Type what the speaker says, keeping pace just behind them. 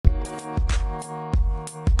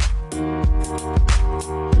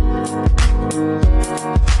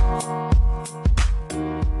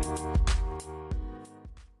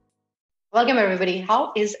Welcome everybody.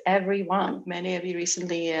 How is everyone? मैंने अभी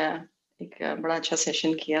recently एक बड़ा अच्छा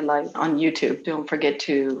session किया live on YouTube. Don't forget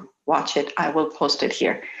to watch it. I will post it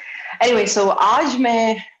here. Anyway, so आज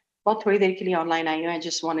मैं बहुत थोड़ी देर के लिए online आई हूँ. I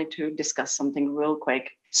just wanted to discuss something real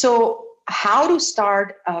quick. So, how to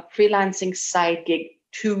start a freelancing side gig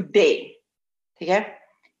today? ठीक है?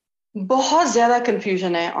 बहुत ज़्यादा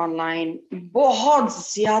confusion है online. बहुत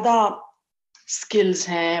ज़्यादा skills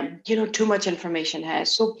हैं, too much information है.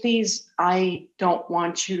 So please, I don't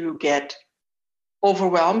want you to get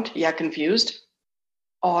overwhelmed या confused.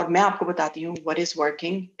 और मैं आपको बताती हूँ what is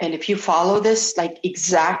working. And if you follow this like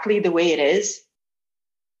exactly the way it is,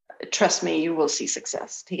 trust me, you will see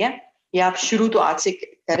success. ठीक है? ये आप शुरू तो आज से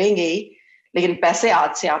करेंगे ही, लेकिन पैसे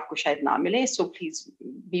आज से आपको शायद ना मिले. So please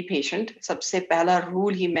be patient. सबसे पहला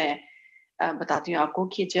रूल ही मैं बताती हूँ आपको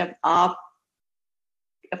कि जब आप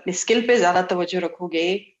अपने स्किल पे ज्यादा तवज्जो रखोगे,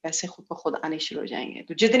 पैसे खुद ब खुद आने शुरू हो जाएंगे.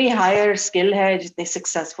 तो जितनी हायर स्किल है, जितनी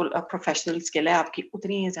सक्सेसफुल प्रोफेशनल स्किल है आपकी,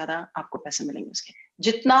 उतनी ही ज्यादा आपको पैसे मिलेंगे उसके.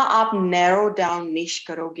 जितना आप नैरो डाउन निश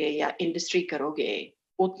करोगे या इंडस्ट्री करोगे,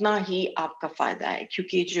 उतना ही आपका फायदा है.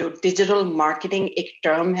 क्योंकि जो डिजिटल मार्केटिंग एक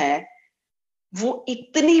टर्म है, वो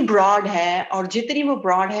इतनी ब्रॉड है, और जितनी वो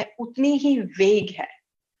ब्रॉड है उतनी ही वेग है.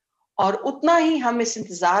 और उतना ही हम इस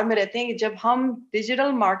इंतजार में रहते हैं कि जब हम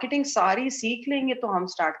डिजिटल मार्केटिंग सारी सीख लेंगे तो हम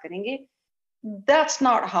स्टार्ट करेंगे. That's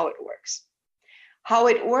not how it works. How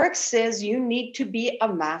it works is you need to be a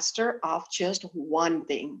master of just one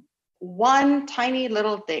thing, one tiny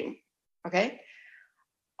little thing. Okay?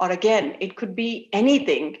 और again, it could be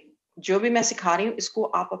anything. जो भी मैं सिखा रही हूँ, इसको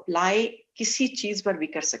आप अप्लाई किसी चीज पर भी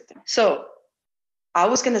कर सकते हैं. So, I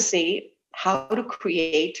was going to say how to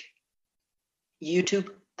create YouTube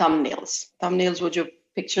thumbnails. Thumbnails वो जो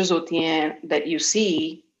pictures होती हैं that you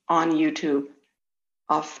see on YouTube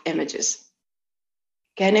of images.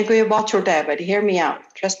 कहने को ये बहुत छोटा है, but hear me out.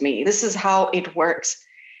 Trust me, this is how it works.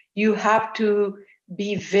 You have to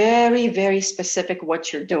be very, very specific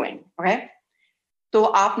what you're doing. Okay? तो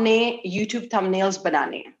आपने YouTube thumbnails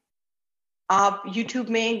बनाने हैं. आप YouTube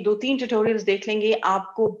में 2-3 tutorials देख लेंगे,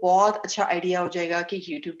 आपको बहुत अच्छा idea हो जाएगा कि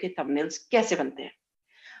YouTube के thumbnails कैसे बनते हैं.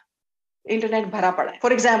 इंटरनेट भरा पड़ा है.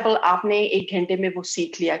 फॉर एग्जाम्पल, आपने 1 घंटे में वो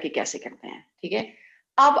सीख लिया कि कैसे करते हैं. ठीक है?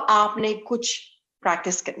 अब आपने कुछ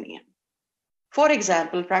प्रैक्टिस करनी है. फॉर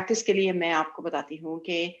एग्जाम्पल, प्रैक्टिस के लिए मैं आपको बताती हूँ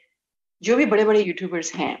कि जो भी बड़े बड़े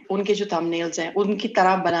यूट्यूबर्स हैं, उनके जो थंबनेल्स हैं, उनकी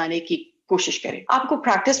तरह बनाने की कोशिश करें. आपको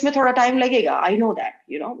प्रैक्टिस में थोड़ा टाइम लगेगा. I know that.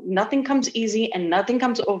 Nothing comes easy and nothing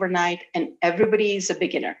comes overnight and everybody is a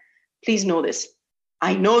beginner. Please no this.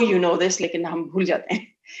 I know you know this, लेकिन हम भूल जाते हैं.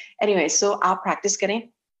 एनीवे, सो आप प्रैक्टिस करें.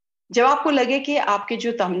 जब आपको लगे कि आपके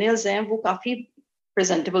जो थंबनेल्स हैं वो काफी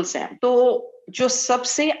प्रेजेंटेबल्स हैं, तो जो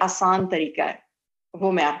सबसे आसान तरीका है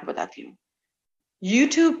वो मैं आपको बताती हूँ.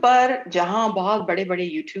 YouTube पर जहां बहुत बड़े बड़े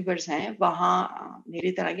यूट्यूबर्स हैं, वहां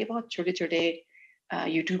मेरी तरह के बहुत छोटे छोटे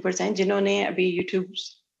यूट्यूबर्स हैं जिन्होंने अभी YouTube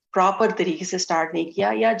प्रॉपर तरीके से स्टार्ट नहीं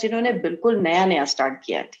किया, या जिन्होंने बिल्कुल नया नया स्टार्ट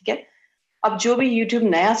किया. ठीक है? अब जो भी YouTube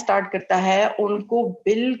नया स्टार्ट करता है, उनको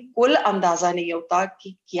बिल्कुल अंदाजा नहीं होता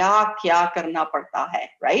कि क्या क्या करना पड़ता है.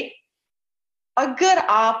 राइट? अगर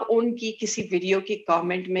आप उनकी किसी वीडियो के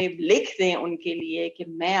कमेंट में लिख दें उनके लिए कि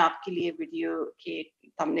मैं आपके लिए वीडियो के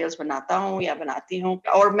थंबनेल्स बनाता हूं या बनाती हूं,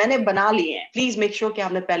 और मैंने बना लिए हैं, प्लीज मेक श्योर कि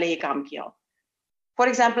आपने पहले ये काम किया हो. फॉर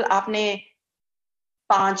एग्जाम्पल, आपने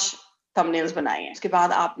 5 थंबनेल्स बनाए हैं, उसके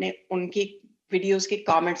बाद आपने उनकी वीडियोस के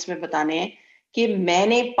कमेंट्स में बताने हैं कि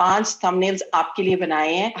मैंने 5 थंबनेल्स आपके लिए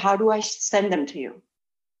बनाए हैं. How do I send them to you?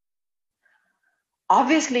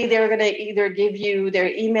 Obviously, they're going to either give you their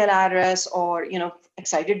email address or,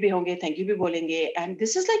 excited bhi honge, thank you bhi bolenge. And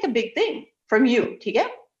this is like a big thing from you, ठीक है?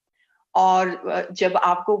 और जब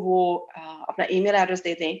आपको वो अपना email address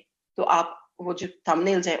दे दें, तो आप वो जो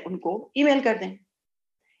thumbnails हैं, उनको email कर दें.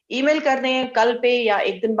 email कर दें, कल पे या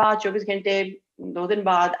 1 दिन बाद, 24 घंटे, 2 दिन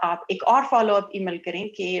बाद आप एक और follow-up email करें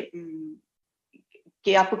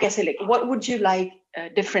कि आपको कैसे लगे. What would you like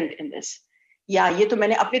different in this? या ये तो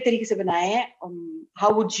मैंने अपने तरीके से बनाए हैं,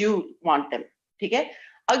 how would you want them. ठीक है?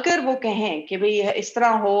 अगर वो कहें कि भाई इस तरह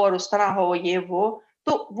हो और उस तरह हो, ये वो,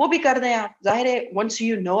 तो वो भी कर दें आप. जाहिर है, once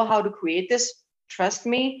you know how to create this, trust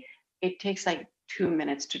me, it takes like 2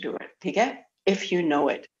 minutes to do it. ठीक है? If you know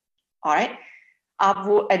it. Alright? आप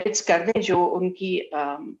वो edits कर दें जो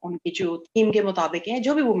उनकी जो थीम के मुताबिक हैं,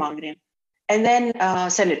 जो भी वो मांग रहे हैं, and then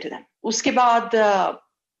send it to them. उसके बाद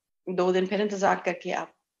 2 दिन फिर इंतजार करके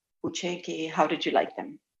आप पूछें कि how did you like them?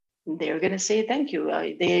 They're going to say thank you.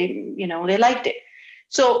 They liked it.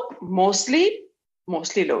 So mostly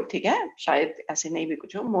लोग, ठीक है, शायद ऐसे नहीं भी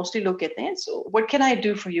कुछ हो, mostly लोग कहते हैं, so what can I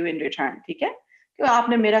do for you in return? ठीक है? कि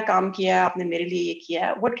आपने मेरा काम किया, आपने मेरे लिए ये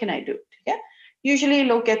किया, what can I do? ठीक है? यूजुअली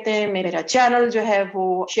लोग कहते हैं मेरा चैनल जो है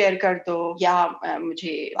वो शेयर कर दो, या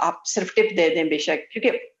मुझे आप सिर्फ टिप दे दें बेशक,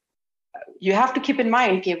 क्योंकि you have to keep in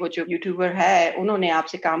mind कि वो जो यूट्यूबर है उन्होंने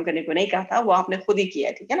आपसे काम करने को नहीं कहा था, वो आपने खुद ही किया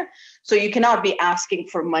है, ठीक है ना। So you can not be asking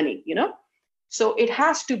for money, you know, so it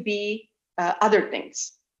has to be other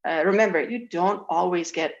things. Remember, you don't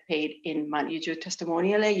always get paid in money. जो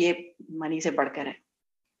टेस्टिमोनियल है ये मनी से बढ़कर है।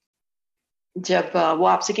 जब वो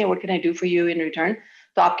आपसे कहें what can I do for you in return,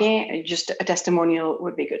 तो आप कहें just a testimonial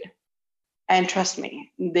would be good, and trust me,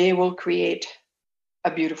 they will create a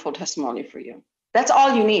beautiful testimonial for you. That's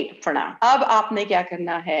all you need for now. अब आपने क्या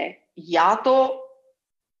करना है, या तो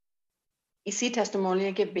इसी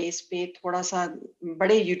टेस्टिमोनियल के बेस पे थोड़ा सा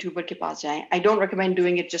बड़े यूट्यूबर के पास जाएं। I don't recommend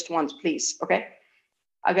doing it just once, please, okay.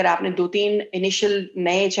 अगर आपने 2-3 इनिशियल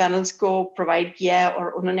नए चैनल्स को प्रोवाइड किया है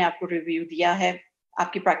और उन्होंने आपको रिव्यू दिया है,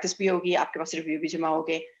 आपकी प्रैक्टिस भी होगी, आपके पास रिव्यू भी जमा हो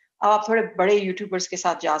गए, अब आप थोड़े बड़े यूट्यूबर्स के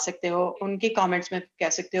साथ जा सकते हो, उनके कमेंट्स में कह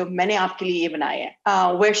सकते हो मैंने आपके लिए ये बनाया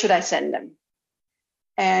है, where should I send them,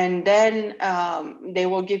 and then they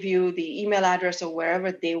will give you the email address or wherever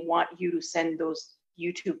they want you to send those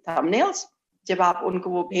YouTube thumbnails. जब आप उनको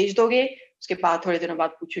वो भेज दोगे, उसके बाद थोड़े दिनों बाद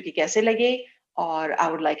पूछो कि कैसे लगे, और I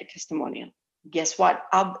would like a testimonial. Guess what?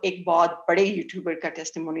 अब एक बहुत बड़े यूट्यूबर का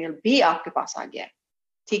टेस्टिमोनियल भी आपके पास आ गया है,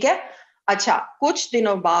 ठीक है। अच्छा, कुछ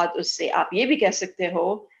दिनों बाद उससे आप ये भी कह सकते हो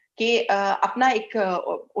कि अपना एक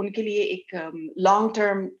उनके लिए एक लॉन्ग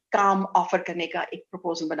टर्म काम ऑफर करने का एक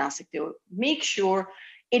प्रपोजल बना सकते हो। Make sure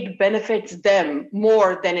it benefits them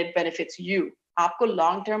more than it benefits you. आपको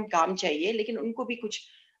लॉन्ग टर्म काम चाहिए, लेकिन उनको भी कुछ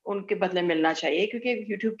उनके बदले मिलना चाहिए, क्योंकि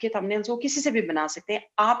यूट्यूब के थंबनेल्स वो किसी से भी बना सकते हैं,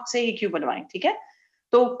 आपसे ही क्यों बनवाएं, ठीक है।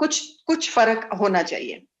 तो कुछ फर्क होना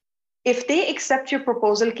चाहिए। If they accept your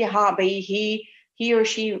proposal कि हाँ भाई he or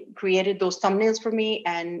she created those thumbnails for me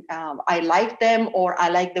and I like them, or I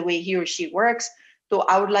like the way he or she works, so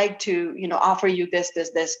I would like to offer you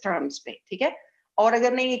this terms पे, ठीक है। और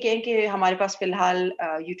अगर नहीं कहें कि हमारे पास फिलहाल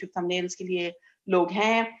YouTube thumbnails के लिए लोग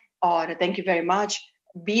हैं और thank you very much,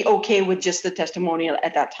 be okay with just the testimonial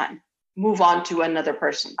at that time, move on to another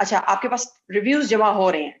person। अच्छा, आपके पास रिव्यूज जमा हो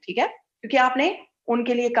रहे हैं, ठीक है, क्योंकि आपने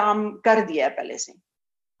उनके लिए काम कर दिया है पहले से।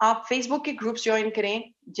 आप फेसबुक के ग्रुप्स ज्वाइन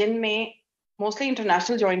करें जिनमें मोस्टली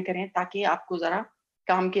इंटरनेशनल ज्वाइन करें, ताकि आपको जरा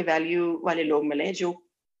काम के वैल्यू वाले लोग मिले जो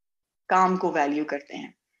काम को वैल्यू करते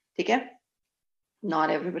हैं, ठीक है। नॉट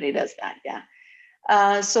एवरीबॉडी डज दैट,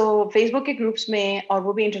 या सो फेसबुक के ग्रुप्स में, और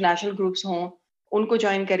वो भी इंटरनेशनल ग्रुप्स हों, उनको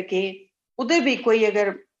ज्वाइन करके उधर भी कोई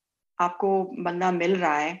अगर आपको बंदा मिल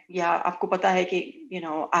रहा है, या आपको पता है कि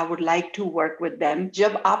I would like to work with them,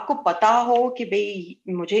 जब आपको पता हो कि भाई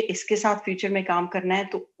मुझे इसके साथ फ्यूचर में काम करना है,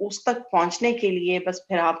 तो उस तक पहुंचने के लिए बस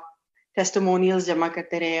फिर आप टेस्टिमोनियल्स जमा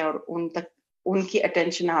करते रहे और उन तक उनकी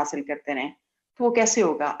अटेंशन हासिल करते रहे, तो वो कैसे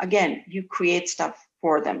होगा। Again, you create stuff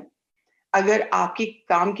for them. अगर आपकी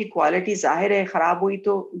काम की क्वालिटी जाहिर है खराब हुई,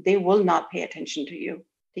 तो they will not pay attention to you,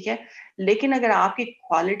 ठीक है। लेकिन अगर आपकी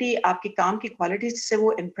क्वालिटी, आपके काम की क्वालिटी से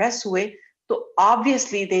वो इम्प्रेस हुए, तो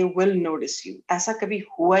obviously they will notice you. ऐसा कभी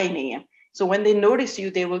हुआ ही नहीं है। So when they notice you,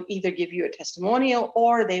 they will either give you a testimonial,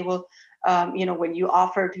 or they will, when you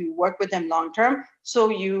offer to work with them long term, so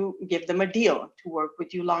you give them a deal to work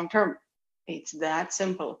with you long term. It's that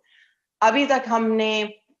simple. अभी तक हमने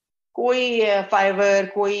कोई fibre,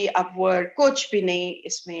 कोई upward, कुछ भी नहीं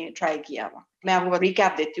इसमें try किया हुआ। मैं आपको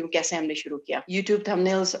रिकैप देती हूँ कैसे हमने शुरू किया। यूट्यूब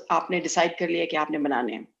थंबनेल्स आपने डिसाइड कर लिया कि आपने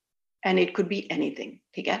बनाने हैं, and it could be anything,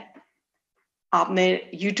 ठीक है। आपने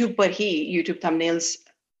यूट्यूब पर ही यूट्यूब थंबनेल्स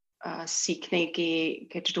सीखने के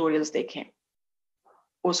ट्यूटोरियल्स देखे,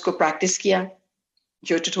 उसको प्रैक्टिस किया,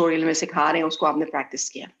 जो ट्यूटोरियल में सिखा रहे हैं उसको आपने प्रैक्टिस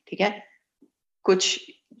किया, ठीक है।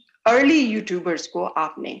 कुछ अर्ली यूट्यूबर्स को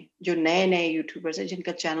आपने, जो नए नए यूट्यूबर्स हैं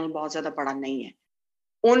जिनका चैनल बहुत ज्यादा बड़ा नहीं है,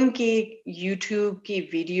 उनके यूट्यूब की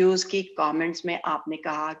वीडियोस के कमेंट्स में आपने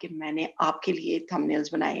कहा कि मैंने आपके लिए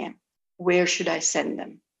थंबनेल्स बनाए हैं, where should I send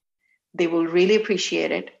them. They will really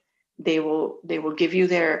appreciate it, they will give you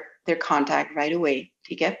their contact right away,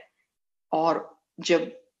 ठीक है। और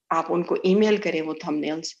जब आप उनको ईमेल करें वो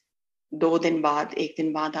थंबनेल्स, 2 दिन बाद, 1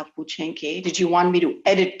 दिन बाद आप पूछें कि did you want me to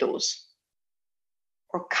edit those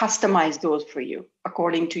or customize those for you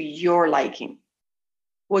according to your liking.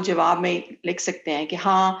 वो जवाब में लिख सकते हैं कि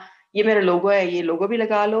हाँ ये मेरा लोगो है, ये लोगो भी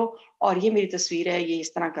लगा लो, और ये मेरी तस्वीर है, ये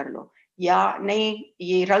इस तरह कर लो, या नहीं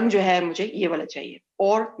ये रंग जो है मुझे ये वाला चाहिए,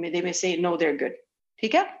 और मेरे में से नो देयर गुड,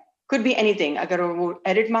 ठीक है। could be anything. अगर वो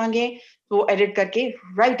एडिट मांगे तो वो एडिट करके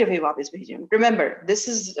राइट अवे वापस भेजें। Remember, this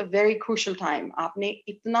is a very crucial time. आपने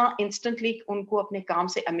इतना इंस्टेंटली उनको अपने काम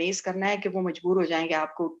से अमेज करना है कि वो मजबूर हो जाएंगे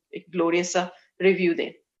आपको एक ग्लोरियस सा रिव्यू दे,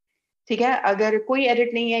 ठीक है। अगर कोई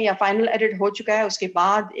एडिट नहीं है या फाइनल एडिट हो चुका है, उसके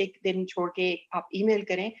बाद 1 दिन छोड़ के आप ईमेल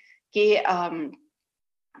करें कि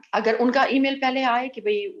अगर उनका ईमेल पहले आए कि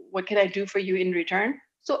भाई what can I do for you in return,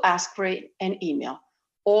 so ask for an email.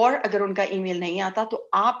 और अगर उनका ईमेल नहीं आता तो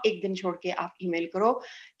आप एक दिन छोड़ के आप ईमेल करो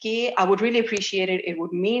कि I would really appreciate it. It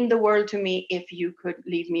would mean the world to me if you could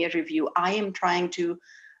leave me a review. I am trying to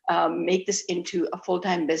make this into a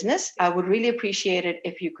full-time business. I would really appreciate it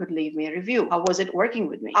if you could leave me a review. How was it working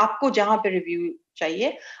with me? आपको जहाँ पे review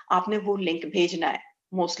चाहिए आपने वो link भेजना है.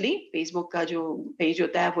 Mostly Facebook का जो पेज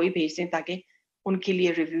होता है वही भेज दें ताकि उनके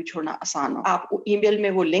लिए रिव्यू छोड़ना आसान हो. आप ईमेल में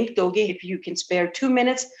वो लिंक दोगे. If you can spare 2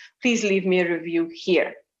 minutes, please leave me a review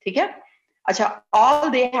here. ठीक है? अच्छा, all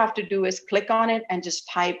they have to do is click on it and just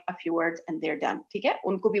type a few words and they're done. ठीक है?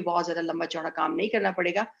 उनको भी बहुत ज़्यादा लंबा चौड़ा काम नहीं करना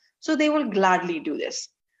पड़ेगा. So they will gladly do this.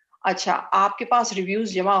 अच्छा, आपके पास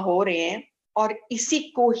रिव्यूज जमा हो रहे हैं और इसी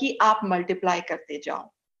को ही आप मल्टीप्लाई करते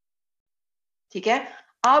जाओ. ठीक है?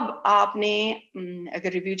 अब आपने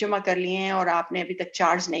अगर रिव्यू जमा कर लिए हैं और आपने अभी तक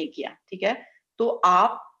चार्ज नहीं किया, ठीक है, तो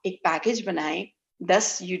आप एक पैकेज बनाएं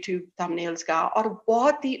 10 YouTube थंबनेल्स का और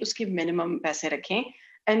बहुत ही उसके मिनिमम पैसे रखें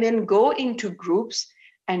and then go into groups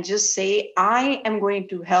and just say I am going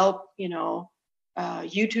to help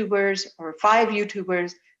YouTubers or 5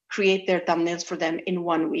 YouTubers create their thumbnails for them in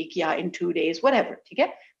 1 week, in 2 days, whatever. ठीक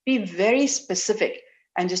है? Be very specific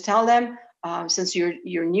and just tell them since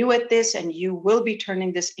you're new at this and you will be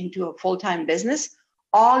turning this into a full-time business,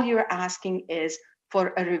 all you're asking is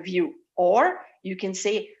for a review. Or you can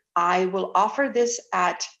say, I will offer this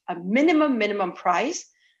at a minimum price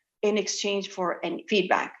in exchange for any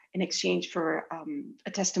feedback, in exchange for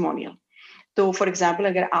a testimonial. So for example,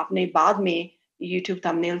 अगर आपने बाद में YouTube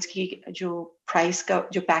thumbnails की जो price का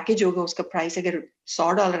जो package होगा उसका प्राइस अगर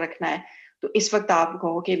 $100 रखना है तो इस वक्त आप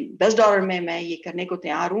कहो कि $10 में मैं ये करने को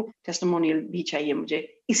तैयार हूँ, टेस्टिमोनियल भी चाहिए मुझे,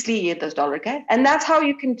 इसलिए ये $10 का है. And that's how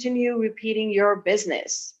you continue repeating your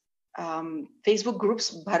business. Facebook groups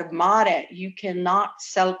भरमार है. You cannot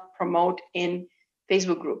self-promote in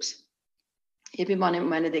Facebook groups. ये भी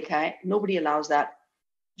मैंने देखा है. Nobody allows that.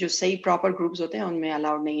 जो सही proper groups होते हैं उनमें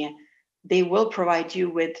allowed नहीं है. They will provide you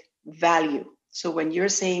with value. So when you're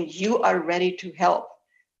saying you are ready to help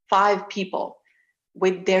 5 people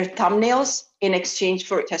with their thumbnails in exchange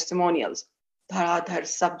for testimonials, धड़ाधड़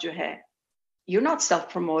सब जो है, you're not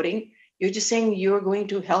self-promoting. You're just saying you're going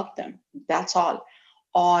to help them. That's all.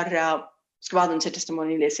 और उसके बाद उनसे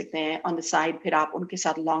testimony ले सकते हैं. On the side फिर आप उनके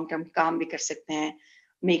साथ long term काम भी कर सकते हैं.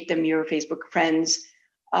 Make them your Facebook friends.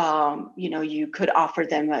 You could offer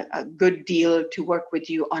them a good deal to work with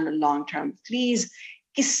you on a long term. Please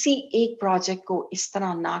किसी एक प्रोजेक्ट को इस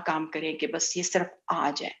तरह ना काम करें कि बस ये सिर्फ आ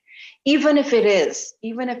जाए. Even if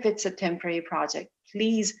it's a temporary project,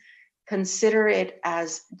 please consider it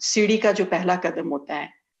as सीढ़ी का जो पहला कदम होता है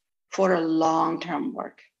for a long term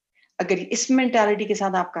work. अगर इस मेंटालिटी के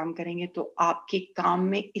साथ आप काम करेंगे तो आपके काम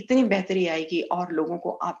में इतनी बेहतरी आएगी और लोगों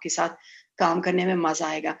को आपके साथ काम करने में मजा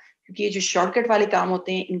आएगा. क्योंकि ये जो शॉर्टकट वाले काम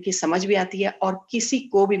होते हैं इनकी समझ भी आती है और किसी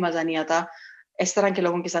को भी मजा नहीं आता इस तरह के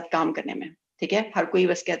लोगों के साथ काम करने में. ठीक है? हर कोई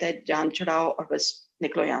बस कहता है जान छुड़ाओ और बस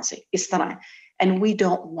निकलो यहाँ से, इस तरह है. And we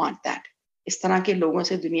don't want that. इस तरह के लोगों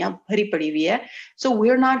से दुनिया भरी पड़ी हुई है. So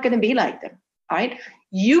we're not going to be like them. All right?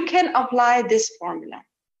 You can apply this formula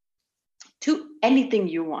to anything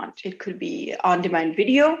you want. It could be on-demand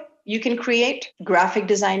video you can create, graphic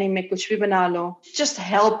designing में कुछ भी बना लो. Just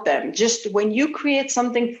help them. Just when you create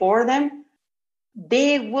something for them,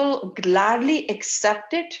 they will gladly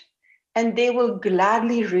accept it and they will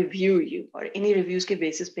gladly review you. और इन्हीं reviews के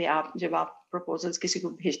basis पे आप जब आप proposals किसी को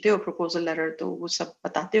भेजते हो proposal letter तो वो सब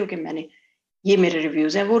बताते हो कि मैंने ये मेरे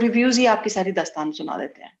reviews हैं. वो reviews ही आपकी सारी दास्तान सुना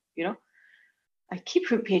देते हैं. You know, I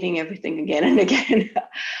keep repeating everything again and again.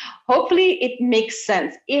 Hopefully it makes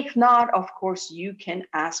sense. If not, of course, you can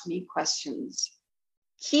ask me questions.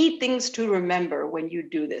 Key things to remember when you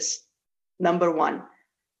do this. Number 1,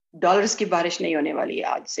 dollars की बारिश नहीं होने वाली है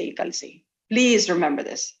आज से कल से. Please remember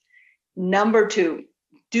this. Number 2,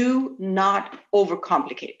 do not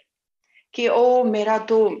overcomplicate. कि मेरा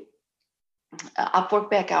तो Upwork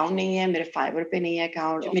पे अकाउंट नहीं है, मेरे Fiverr पे नहीं है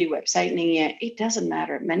अकाउंट, मेरी वेबसाइट नहीं है. It doesn't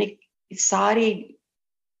matter. मैंने सारी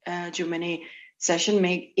जो मैंने सेशन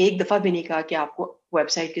में एक दफा भी नहीं कहा कि आपको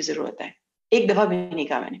वेबसाइट की जरूरत है. एक दफा भी नहीं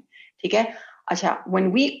कहा मैंने. ठीक है? अच्छा,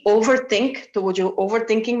 when we overthink, तो वो जो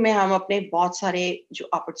overthinking में हम अपने बहुत सारे जो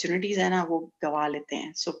opportunities है ना वो गवा लेते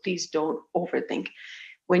हैं. So please don't overthink.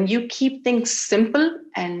 When you keep things simple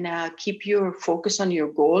and keep your focus on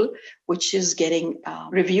your goal, which is getting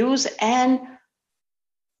reviews and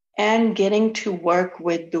getting to work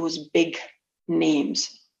with those big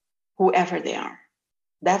names, whoever they are.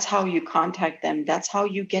 That's how you contact them. That's how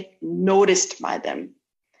you get noticed by them.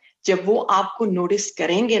 जब वो आपको notice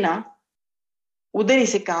करेंगे ना, उधर ही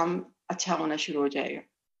से काम अच्छा होना शुरू हो जाएगा.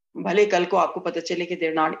 भले कल को आपको पता चले कि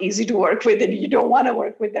they're not easy to work with and you don't want to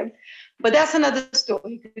work with them, but that's another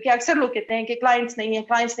story. क्योंकि अक्सर लोग कहते हैं कि clients नहीं है,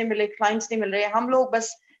 clients नहीं मिल रहे, हम लोग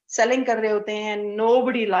बस selling कर रहे होते हैं.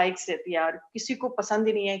 Nobody likes it यार, किसी को पसंद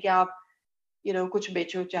ही नहीं है कि आप कुछ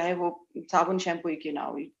बेचो, चाहे वो साबुन शैम्पू ही क्यों ना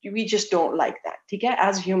हो. We just don't like that. ठीक है,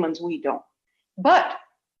 as humans we don't. But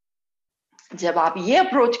जब आप ये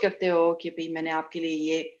अप्रोच करते हो कि भाई मैंने आपके लिए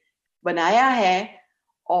ये बनाया है,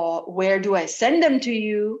 or where do I send them to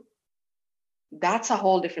you, that's a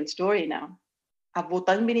whole different story now. अब वो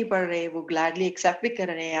तंग भी नहीं पड़ रहे, वो gladly accept भी कर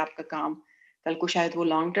रहे हैं आपका काम. कल को शायद वो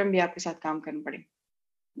long term भी आपके साथ काम करना पड़े.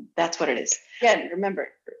 That's what it is. Again, remember,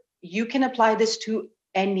 you can apply this to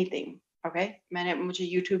anything. Okay? मुझे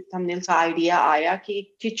YouTube thumbnail सा idea आया कि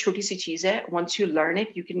एक चीज छोटी सी चीज है. Once you learn it,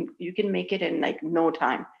 you can make it in like no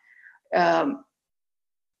time.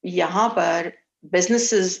 यहाँ पर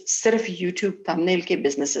businesses सिर्फ YouTube thumbnail के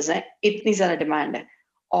businesses हैं, इतनी ज़्यादा demand है.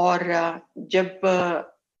 और जब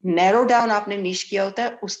narrow down आपने niche किया होता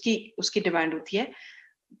है, उसकी demand होती है.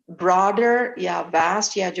 Broader या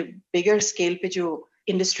vast या जो bigger scale पे जो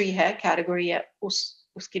industry है, category है,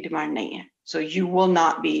 उसकी demand नहीं है. So you will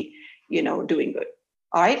not be, doing good.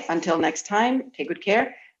 All right, until next time, take good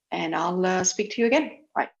care, and I'll speak to you again.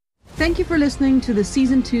 Bye. Thank you for listening to the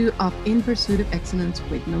season 2 of In Pursuit of Excellence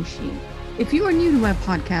with Nosheen. If you are new to my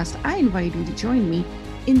podcast, I invite you to join me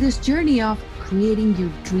in this journey of creating your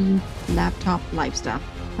dream laptop lifestyle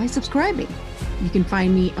by subscribing. You can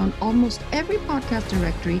find me on almost every podcast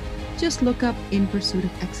directory. Just look up In Pursuit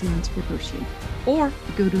of Excellence with Nosheen or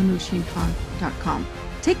go to nosheenkhan.com.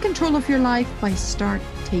 Take control of your life by start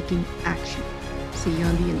taking action. See you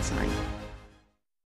on the inside.